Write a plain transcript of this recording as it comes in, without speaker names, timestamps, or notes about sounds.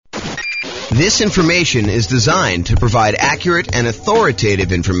This information is designed to provide accurate and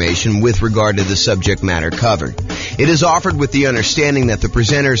authoritative information with regard to the subject matter covered. It is offered with the understanding that the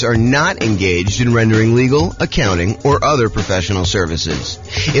presenters are not engaged in rendering legal, accounting, or other professional services.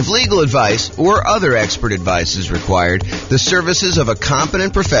 If legal advice or other expert advice is required, the services of a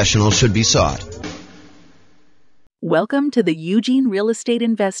competent professional should be sought. Welcome to the Eugene Real Estate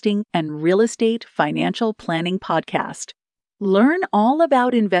Investing and Real Estate Financial Planning Podcast. Learn all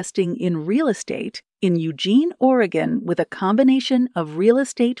about investing in real estate in Eugene, Oregon, with a combination of real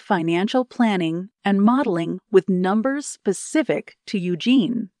estate financial planning and modeling with numbers specific to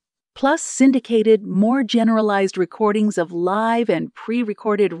Eugene, plus syndicated, more generalized recordings of live and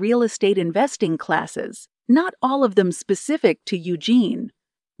pre-recorded real estate investing classes, not all of them specific to Eugene.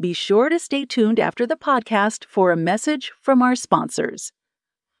 Be sure to stay tuned after the podcast for a message from our sponsors.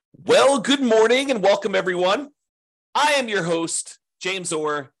 Well, good morning and welcome, everyone. I am your host, James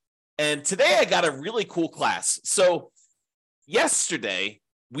Orr, and today I got a really cool class. So yesterday,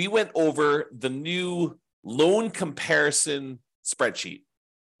 we went over the new loan comparison spreadsheet,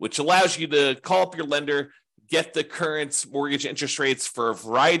 which allows you to call up your lender, get the current mortgage interest rates for a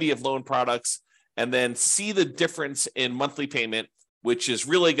variety of loan products, and then see the difference in monthly payment, which is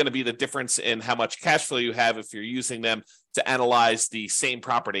really going to be the difference in how much cash flow you have if you're using them to analyze the same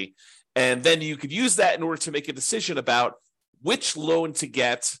property. And then you could use that in order to make a decision about which loan to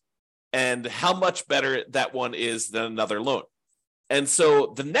get and how much better that one is than another loan. And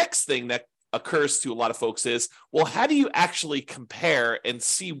so the next thing that occurs to a lot of folks is, well, how do you actually compare and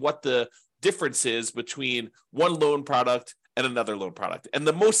see what the difference is between one loan product and another loan product? And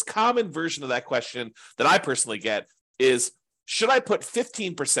the most common version of that question that I personally get is, should I put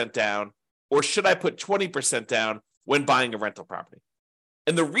 15% down or should I put 20% down when buying a rental property?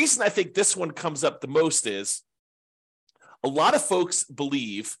 And the reason I think this one comes up the most is a lot of folks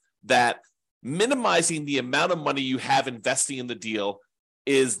believe that minimizing the amount of money you have investing in the deal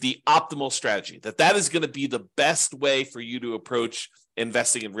is the optimal strategy, that is going to be the best way for you to approach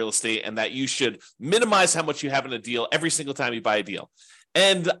investing in real estate, and that you should minimize how much you have in a deal every single time you buy a deal.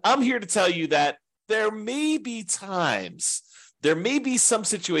 And I'm here to tell you that there may be times, there may be some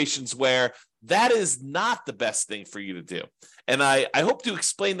situations where that is not the best thing for you to do. And I hope to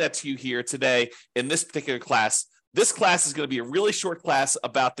explain that to you here today in this particular class. This class is going to be a really short class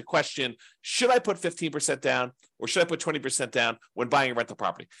about the question, should I put 15% down or should I put 20% down when buying a rental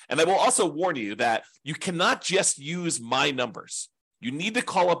property? And I will also warn you that you cannot just use my numbers. You need to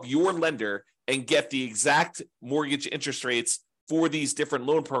call up your lender and get the exact mortgage interest rates for these different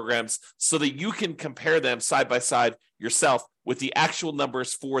loan programs so that you can compare them side by side yourself with the actual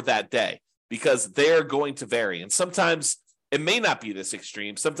numbers for that day, because they are going to vary. And sometimes it may not be this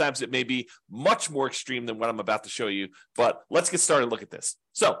extreme. Sometimes it may be much more extreme than what I'm about to show you, but let's get started and look at this.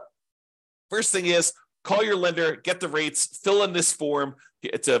 So first thing is, call your lender, get the rates, fill in this form.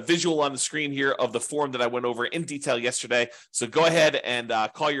 It's a visual on the screen here of the form that I went over in detail yesterday. So go ahead and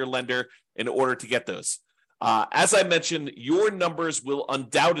call your lender in order to get those. As I mentioned, your numbers will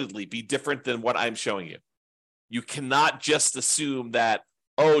undoubtedly be different than what I'm showing you. You cannot just assume that,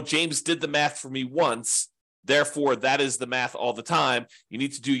 oh, James did the math for me once, therefore that is the math all the time. You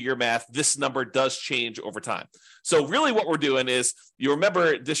need to do your math. This number does change over time. So really what we're doing is, you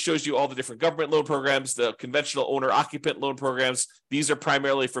remember this shows you all the different government loan programs, the conventional owner-occupant loan programs. These are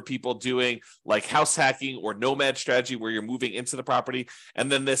primarily for people doing like house hacking or nomad strategy where you're moving into the property. And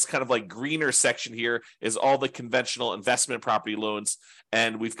then this kind of like greener section here is all the conventional investment property loans.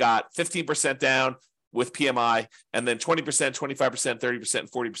 And we've got 15% down with PMI, and then 20%, 25%, 30%, and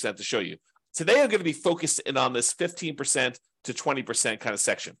 40% to show you. Today, I'm going to be focused in on this 15% to 20% kind of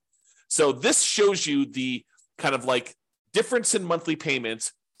section. So this shows you the kind of like difference in monthly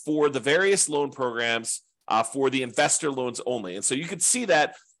payments for the various loan programs for the investor loans only. And so you can see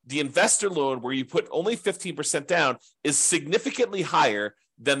that the investor loan where you put only 15% down is significantly higher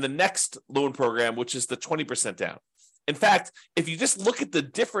than the next loan program, which is the 20% down. In fact, if you just look at the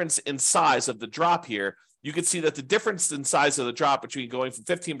difference in size of the drop here, you can see that the difference in size of the drop between going from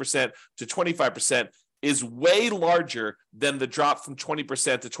 15% to 25% is way larger than the drop from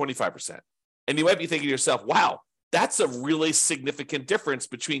 20% to 25%. And you might be thinking to yourself, wow, that's a really significant difference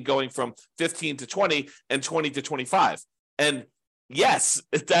between going from 15 to 20 and 20 to 25. And yes,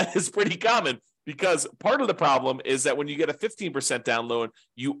 that is pretty common, because part of the problem is that when you get a 15% down loan,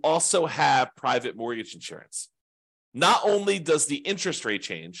 you also have private mortgage insurance. Not only does the interest rate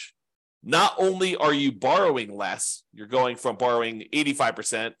change, not only are you borrowing less, you're going from borrowing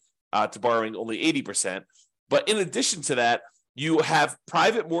 85% to borrowing only 80%, but in addition to that, you have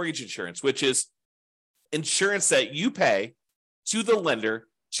private mortgage insurance, which is insurance that you pay to the lender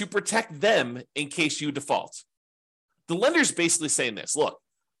to protect them in case you default. The lender's basically saying this, look,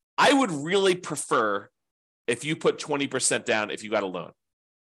 I would really prefer if you put 20% down if you got a loan.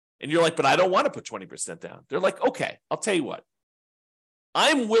 And you're like, but I don't want to put 20% down. They're like, okay, I'll tell you what.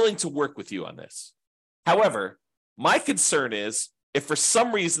 I'm willing to work with you on this. However, my concern is if for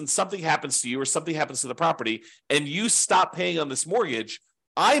some reason something happens to you or something happens to the property and you stop paying on this mortgage,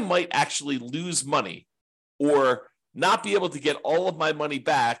 I might actually lose money or not be able to get all of my money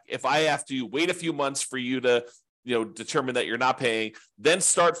back if I have to wait a few months for you to determine that you're not paying, then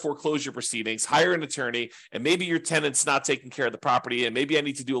start foreclosure proceedings, hire an attorney, and maybe your tenant's not taking care of the property, and maybe I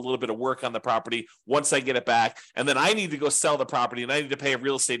need to do a little bit of work on the property once I get it back, and then I need to go sell the property, and I need to pay a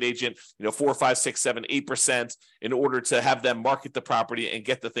real estate agent, 4, 5, 6, 7, 8% in order to have them market the property and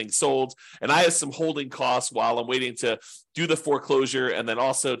get the thing sold. And I have some holding costs while I'm waiting to do the foreclosure, and then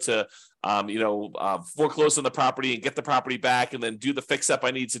also to foreclose on the property and get the property back, and then do the fix up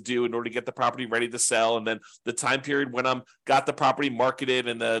I need to do in order to get the property ready to sell. And then the time period when I'm got the property marketed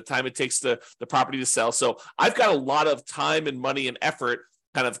and the time it takes the property to sell. So I've got a lot of time and money and effort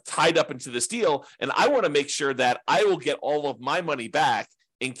kind of tied up into this deal. And I want to make sure that I will get all of my money back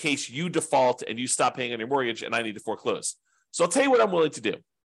in case you default and you stop paying on your mortgage and I need to foreclose. So I'll tell you what I'm willing to do.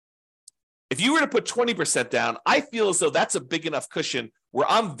 If you were to put 20% down, I feel as though that's a big enough cushion where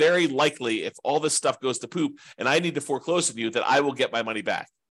I'm very likely, if all this stuff goes to poop and I need to foreclose on you, that I will get my money back.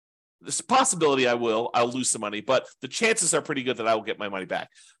 There's a possibility I'll lose some money, but the chances are pretty good that I will get my money back.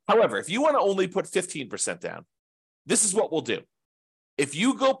 However, if you want to only put 15% down, this is what we'll do. If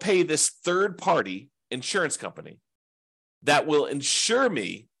you go pay this third-party insurance company that will insure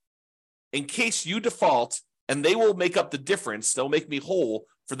me in case you default, and they will make up the difference, they'll make me whole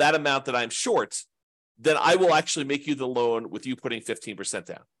for that amount that I'm short, then I will actually make you the loan with you putting 15%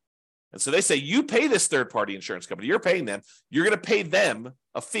 down. And so they say, you pay this third-party insurance company, you're paying them, you're going to pay them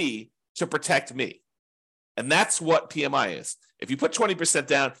a fee to protect me. And that's what PMI is. If you put 20%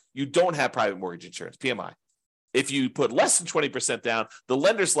 down, you don't have private mortgage insurance, PMI. If you put less than 20% down, the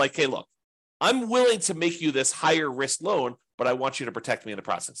lender's like, hey, look, I'm willing to make you this higher risk loan, but I want you to protect me in the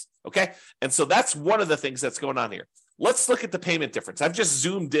process, okay? And so that's one of the things that's going on here. Let's look at the payment difference. I've just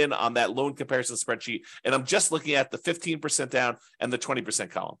zoomed in on that loan comparison spreadsheet, and I'm just looking at the 15% down and the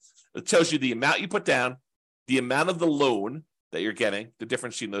 20% column. It tells you the amount you put down, the amount of the loan that you're getting, the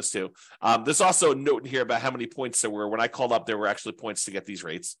difference between those two. There's also a note in here about how many points there were. When I called up, there were actually points to get these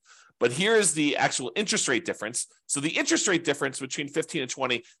rates. But here is the actual interest rate difference. So the interest rate difference between 15 and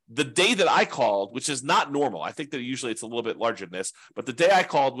 20, the day that I called, which is not normal. I think that usually it's a little bit larger than this, but the day I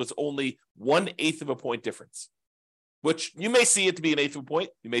called was only 1/8 of a point difference, which you may see it to be 1/8 of a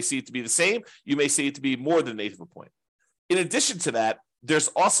point. You may see it to be the same. You may see it to be more than 1/8 of a point. In addition to that, there's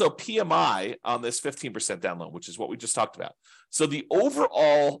also PMI on this 15% down loan, which is what we just talked about. So the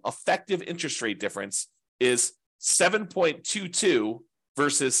overall effective interest rate difference is 7.22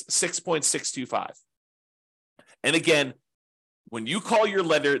 versus 6.625. And again, when you call your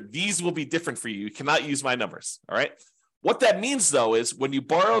lender, these will be different for you. You cannot use my numbers, all right? What that means, though, is when you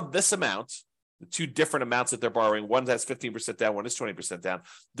borrow this amount, the two different amounts that they're borrowing, one has 15% down, one is 20% down,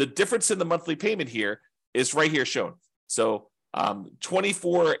 the difference in the monthly payment here is right here shown. So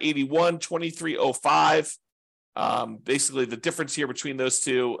 $24.81, $23.05. Basically, the difference here between those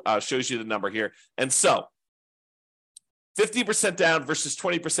two shows you the number here. And so 50% down versus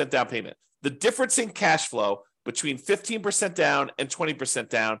 20% down payment. The difference in cash flow between 15% down and 20%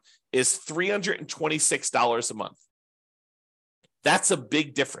 down is $326 a month. That's a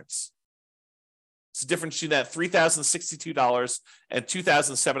big difference. It's a difference between that $3,062 and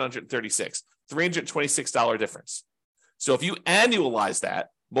 $2,736, $326 difference. So if you annualize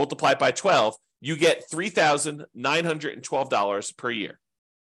that, multiply it by 12, you get $3,912 per year.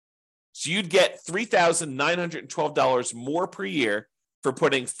 So you'd get $3,912 more per year for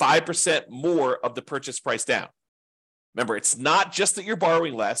putting 5% more of the purchase price down. Remember, it's not just that you're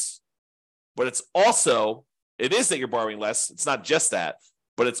borrowing less, but it is that you're borrowing less. It's not just that,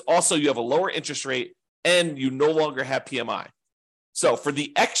 but it's also you have a lower interest rate and you no longer have PMI. So for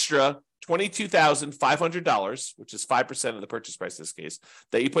the extra $22,500, which is 5% of the purchase price in this case,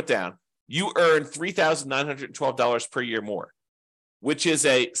 that you put down, you earn $3,912 per year more, which is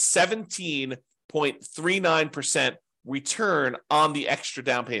a 17.39% return on the extra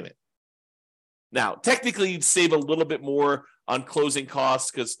down payment. Now, technically, you'd save a little bit more on closing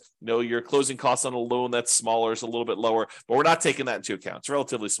costs because your closing costs on a loan that's smaller is a little bit lower, but we're not taking that into account. It's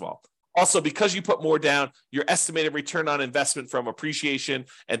relatively small. Also, because you put more down, your estimated return on investment from appreciation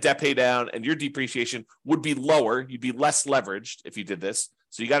and debt pay down and your depreciation would be lower. You'd be less leveraged if you did this.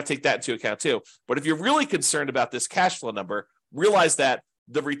 So you got to take that into account too. But if you're really concerned about this cash flow number, realize that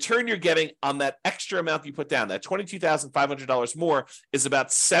the return you're getting on that extra amount you put down, that $22,500 more, is about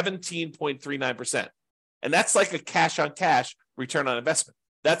 17.39%. And that's like a cash on cash return on investment.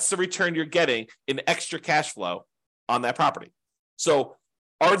 That's the return you're getting in extra cash flow on that property. So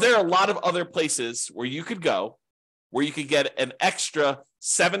are there a lot of other places where you could go where you could get an extra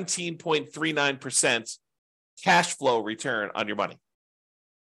 17.39% cash flow return on your money?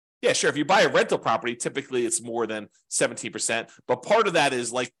 Yeah, sure. If you buy a rental property, typically it's more than 17%, but part of that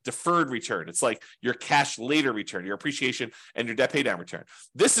is like deferred return. It's like your cash later return, your appreciation and your debt pay down return.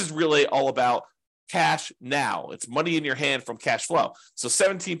 This is really all about cash now. It's money in your hand from cash flow. So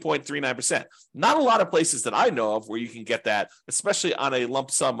 17.39%. Not a lot of places that I know of where you can get that, especially on a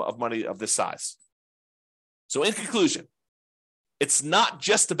lump sum of money of this size. So in conclusion, it's not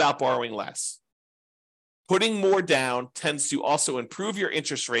just about borrowing less. Putting more down tends to also improve your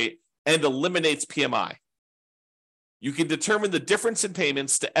interest rate and eliminates PMI. You can determine the difference in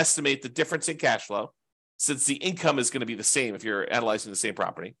payments to estimate the difference in cash flow, since the income is going to be the same if you're analyzing the same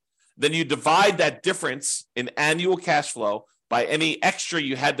property. Then you divide that difference in annual cash flow by any extra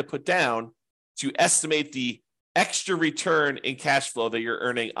you had to put down to estimate the extra return in cash flow that you're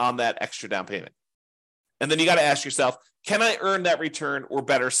earning on that extra down payment. And then you got to ask yourself, can I earn that return or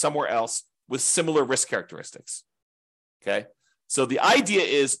better somewhere else with similar risk characteristics? Okay. So the idea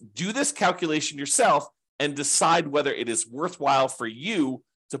is do this calculation yourself and decide whether it is worthwhile for you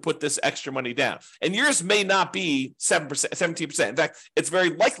to put this extra money down. And yours may not be 7%, 17%. In fact, it's very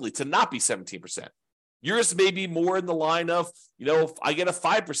likely to not be 17%. Yours may be more in the line of, if I get a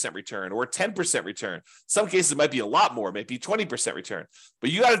 5% return or a 10% return. Some cases it might be a lot more, maybe 20% return.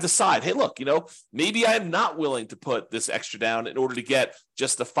 But you got to decide, hey, look, maybe I'm not willing to put this extra down in order to get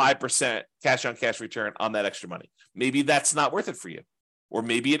just a 5% cash on cash return on that extra money. Maybe that's not worth it for you. Or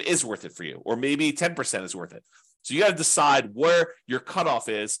maybe it is worth it for you. Or maybe 10% is worth it. So you got to decide where your cutoff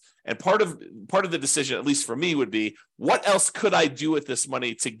is. And part of the decision, at least for me, would be, what else could I do with this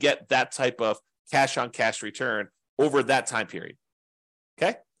money to get that type of cash on cash return over that time period?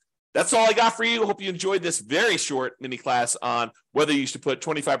 Okay. That's all I got for you. Hope you enjoyed this very short mini class on whether you should put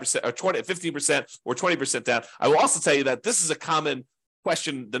 25% or 15% or 20% down. I will also tell you that this is a common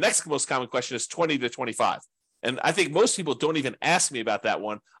question. The next most common question is 20 to 25. And I think most people don't even ask me about that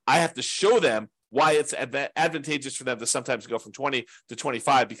one. I have to show them why it's advantageous for them to sometimes go from 20 to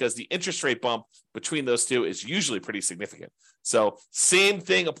 25, because the interest rate bump between those two is usually pretty significant. So same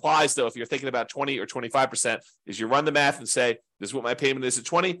thing applies, though, if you're thinking about 20 or 25%, is you run the math and say, this is what my payment is at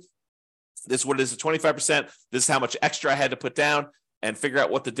 20, this is what it is at 25%, this is how much extra I had to put down, and figure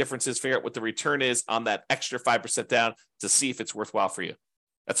out what the difference is, figure out what the return is on that extra 5% down to see if it's worthwhile for you.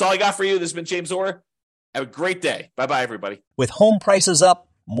 That's all I got for you. This has been James Orr. Have a great day. Bye-bye, everybody. With home prices up,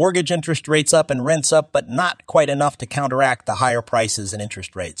 mortgage interest rates up, and rents up, but not quite enough to counteract the higher prices and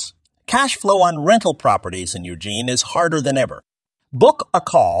interest rates. Cash flow on rental properties in Eugene is harder than ever. Book a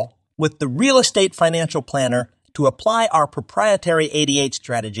call with the Real Estate Financial Planner to apply our proprietary 88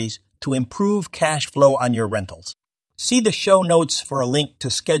 strategies to improve cash flow on your rentals. See the show notes for a link to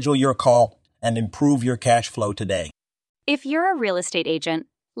schedule your call and improve your cash flow today. If you're a real estate agent,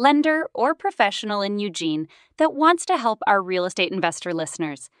 lender, or professional in Eugene that wants to help our real estate investor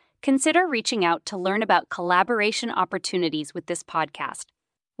listeners, consider reaching out to learn about collaboration opportunities with this podcast.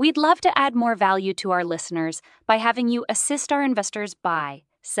 We'd love to add more value to our listeners by having you assist our investors buy,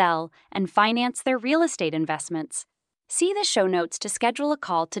 sell, and finance their real estate investments. See the show notes to schedule a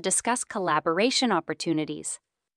call to discuss collaboration opportunities.